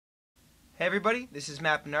Hey everybody, this is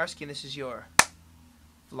Matt Bednarsky and this is your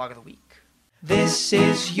Vlog of the Week. This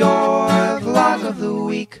is your Vlog of the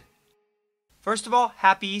Week. First of all,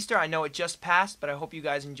 happy Easter. I know it just passed, but I hope you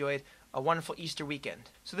guys enjoyed a wonderful Easter weekend.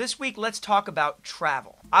 So this week, let's talk about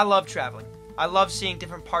travel. I love traveling. I love seeing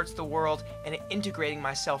different parts of the world and integrating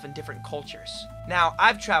myself in different cultures. Now,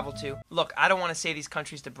 I've traveled to, look, I don't want to say these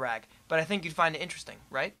countries to brag, but I think you'd find it interesting,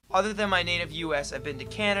 right? Other than my native US, I've been to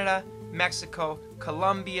Canada, Mexico,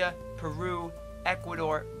 Colombia, Peru,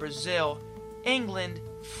 Ecuador, Brazil, England,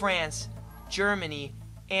 France, Germany,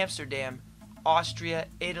 Amsterdam, Austria,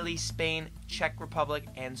 Italy, Spain, Czech Republic,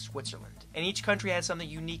 and Switzerland. And each country has something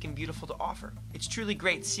unique and beautiful to offer. It's truly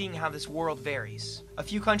great seeing how this world varies. A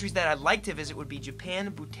few countries that I'd like to visit would be Japan,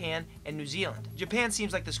 Bhutan, and New Zealand. Japan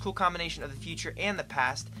seems like this cool combination of the future and the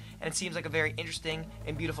past, and it seems like a very interesting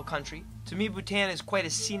and beautiful country. To me, Bhutan is quite a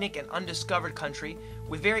scenic and undiscovered country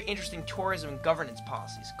with very interesting tourism and governance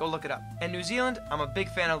policies. Go look it up. And New Zealand, I'm a big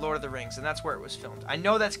fan of Lord of the Rings, and that's where it was filmed. I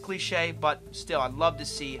know that's cliche, but still, I'd love to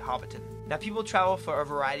see Hobbiton. Now, people travel for a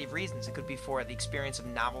variety of reasons. It could be for the experience of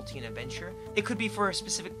novelty and adventure. It could be for a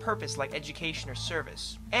specific purpose like education or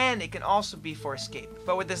service. And it can also be for escape.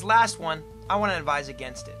 But with this last one, I want to advise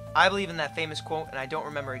against it. I believe in that famous quote, and I don't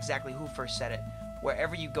remember exactly who first said it,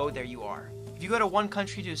 wherever you go, there you are. If you go to one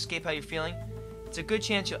country to escape how you're feeling, it's a good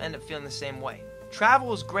chance you'll end up feeling the same way.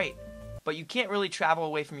 Travel is great, but you can't really travel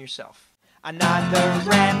away from yourself. Another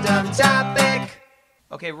random topic.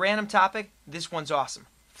 Okay, random topic. This one's awesome.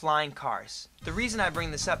 Flying cars. The reason I bring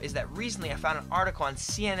this up is that recently I found an article on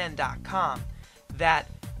CNN.com that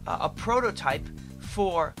a prototype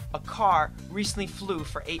for a car recently flew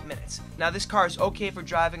for 8 minutes. Now this car is okay for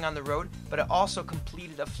driving on the road, but it also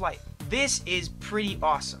completed a flight. This is pretty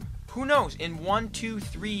awesome. Who knows, in 1, 2,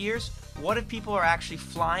 3 years, what if people are actually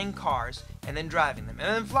flying cars and then driving them,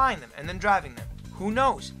 and then flying them, and then driving them? Who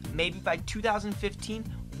knows, maybe by 2015,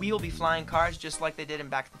 we'll be flying cars just like they did in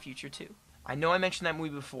Back to the Future 2. I know I mentioned that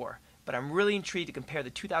movie before, but I'm really intrigued to compare the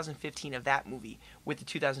 2015 of that movie with the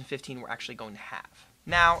 2015 we're actually going to have.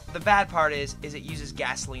 Now, the bad part is it uses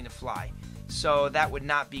gasoline to fly, so that would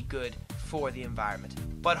not be good for the environment.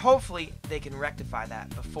 But hopefully, they can rectify that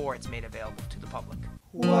before it's made available to the public.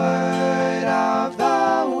 Word of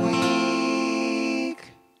the Week.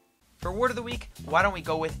 For Word of the Week, why don't we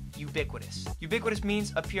go with ubiquitous? Ubiquitous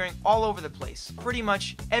means appearing all over the place, pretty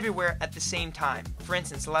much everywhere at the same time. For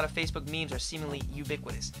instance, a lot of Facebook memes are seemingly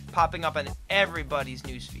ubiquitous, popping up on everybody's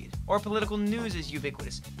newsfeed. Or political news is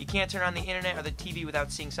ubiquitous. You can't turn on the internet or the TV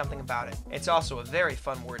without seeing something about it. It's also a very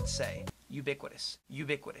fun word to say. Ubiquitous,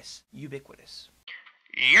 ubiquitous, ubiquitous.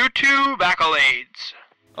 YouTube accolades.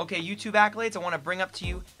 Okay, YouTube accolades, I want to bring up to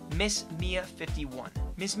you Miss Mia51.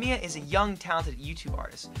 Miss Mia is a young, talented YouTube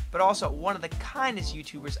artist, but also one of the kindest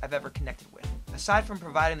YouTubers I've ever connected with. Aside from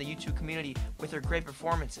providing the YouTube community with her great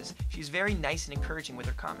performances, she's very nice and encouraging with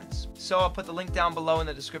her comments. So I'll put the link down below in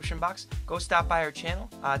the description box. Go stop by her channel,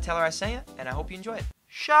 tell her I sent you, and I hope you enjoy it.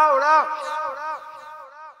 Shout out!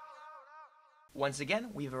 Once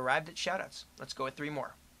again, we've arrived at shoutouts. Let's go with 3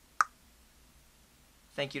 more.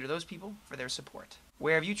 Thank you to those people for their support.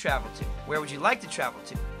 Where have you traveled to? Where would you like to travel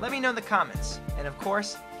to? Let me know in the comments. And of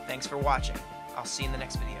course, thanks for watching. I'll see you in the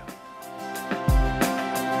next video.